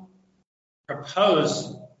don't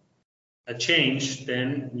propose a change,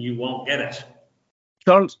 then you won't get it.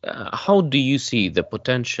 Charles, how do you see the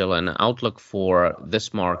potential and outlook for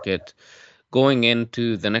this market going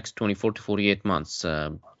into the next 24 to 48 months?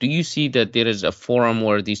 Do you see that there is a forum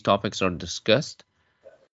where these topics are discussed?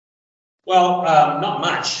 Well, not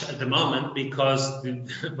much at the moment, because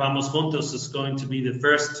Vamos Juntos is going to be the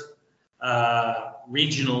first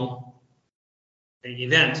regional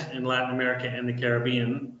event in Latin America and the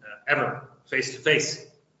Caribbean ever, face-to-face,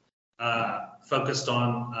 focused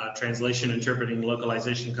on translation, interpreting,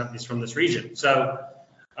 localization companies from this region. So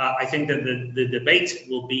I think that the debate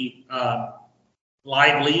will be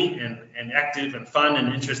lively and active and fun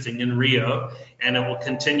and interesting in Rio, and it will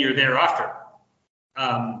continue thereafter.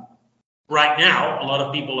 Right now, a lot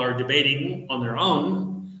of people are debating on their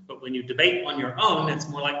own, but when you debate on your own, it's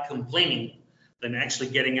more like complaining than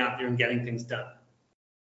actually getting out there and getting things done.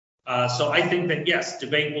 So I think that, yes,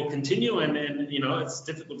 debate will continue, and it's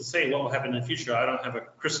difficult to say what will happen in the future. I don't have a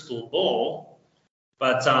crystal ball,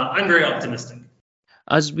 but I'm very optimistic.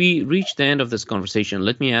 As we reach the end of this conversation,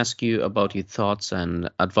 let me ask you about your thoughts and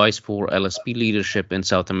advice for LSP leadership in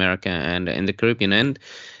South America and in the Caribbean and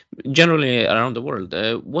generally around the world.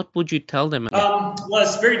 What would you tell them? Well,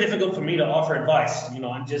 it's very difficult for me to offer advice.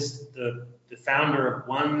 I'm just the founder of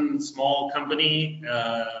one small company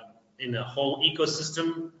in a whole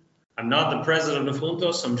ecosystem. I'm not the president of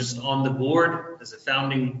Juntos. I'm just on the board as a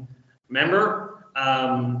founding member.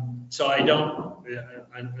 So I don't,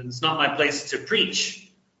 it's not my place to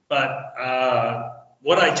preach, but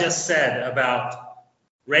what I just said about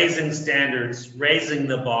raising standards, raising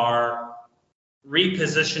the bar,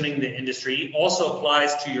 repositioning the industry also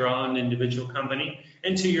applies to your own individual company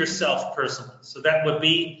and to yourself personally. So that would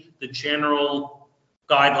be the general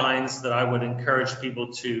guidelines that I would encourage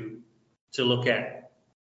people to look at.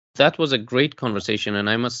 That was a great conversation, and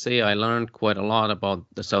I must say I learned quite a lot about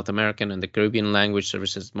the South American and the Caribbean language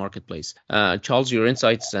services marketplace. Charles, your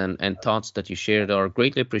insights and thoughts that you shared are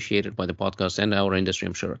greatly appreciated by the podcast and our industry,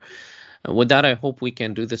 I'm sure. With that, I hope we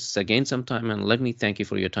can do this again sometime, and let me thank you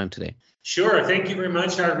for your time today. Sure. Thank you very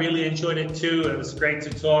much. I really enjoyed it too. It was great to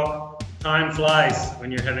talk Time flies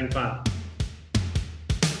when you're having fun.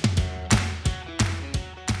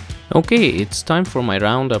 Okay, it's time for my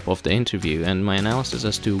roundup of the interview and my analysis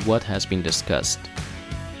as to what has been discussed.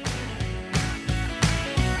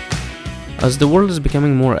 As the world is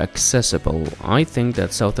becoming more accessible, I think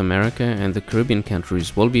that South America and the Caribbean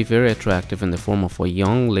countries will be very attractive in the form of a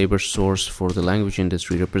young labor source for the language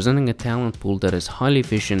industry, representing a talent pool that is highly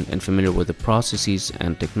efficient and familiar with the processes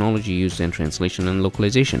and technology used in translation and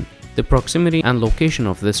localization. The proximity and location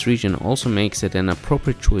of this region also makes it an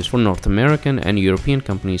appropriate choice for North American and European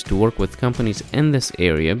companies to work with companies in this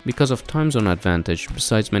area because of time zone advantage,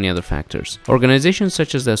 besides many other factors. Organizations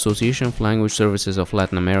such as the Association of Language Services of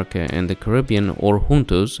Latin America and the Caribbean, or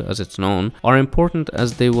JUNTOS as it's known, are important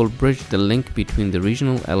as they will bridge the link between the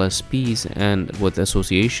regional LSPs and with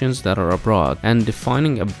associations that are abroad, and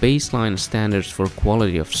defining a baseline standards for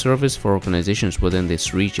quality of service for organizations within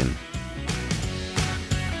this region.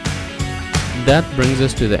 That brings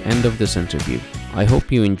us to the end of this interview. I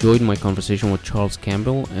hope you enjoyed my conversation with Charles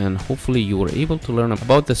Campbell, and hopefully you were able to learn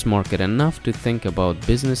about this market enough to think about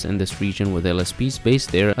business in this region with LSPs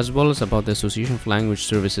based there, as well as about the Association of Language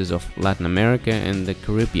Services of Latin America and the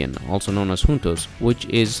Caribbean, also known as JUNTOS, which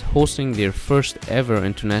is hosting their first ever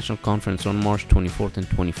international conference on March 24th and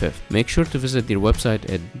 25th. Make sure to visit their website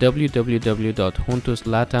at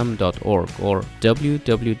www.juntoslatam.org or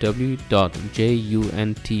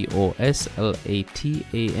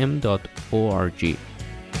www.juntoslatam.org.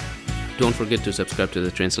 Don't forget to subscribe to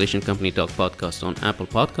the Translation Company Talk podcast on Apple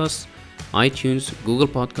Podcasts, iTunes, Google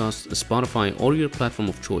Podcasts, Spotify, or your platform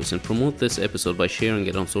of choice, and promote this episode by sharing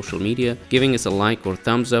it on social media, giving us a like or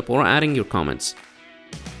thumbs up, or adding your comments.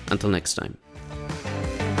 Until next time.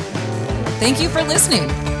 Thank you for listening.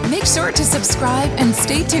 Make sure to subscribe and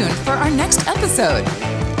stay tuned for our next episode.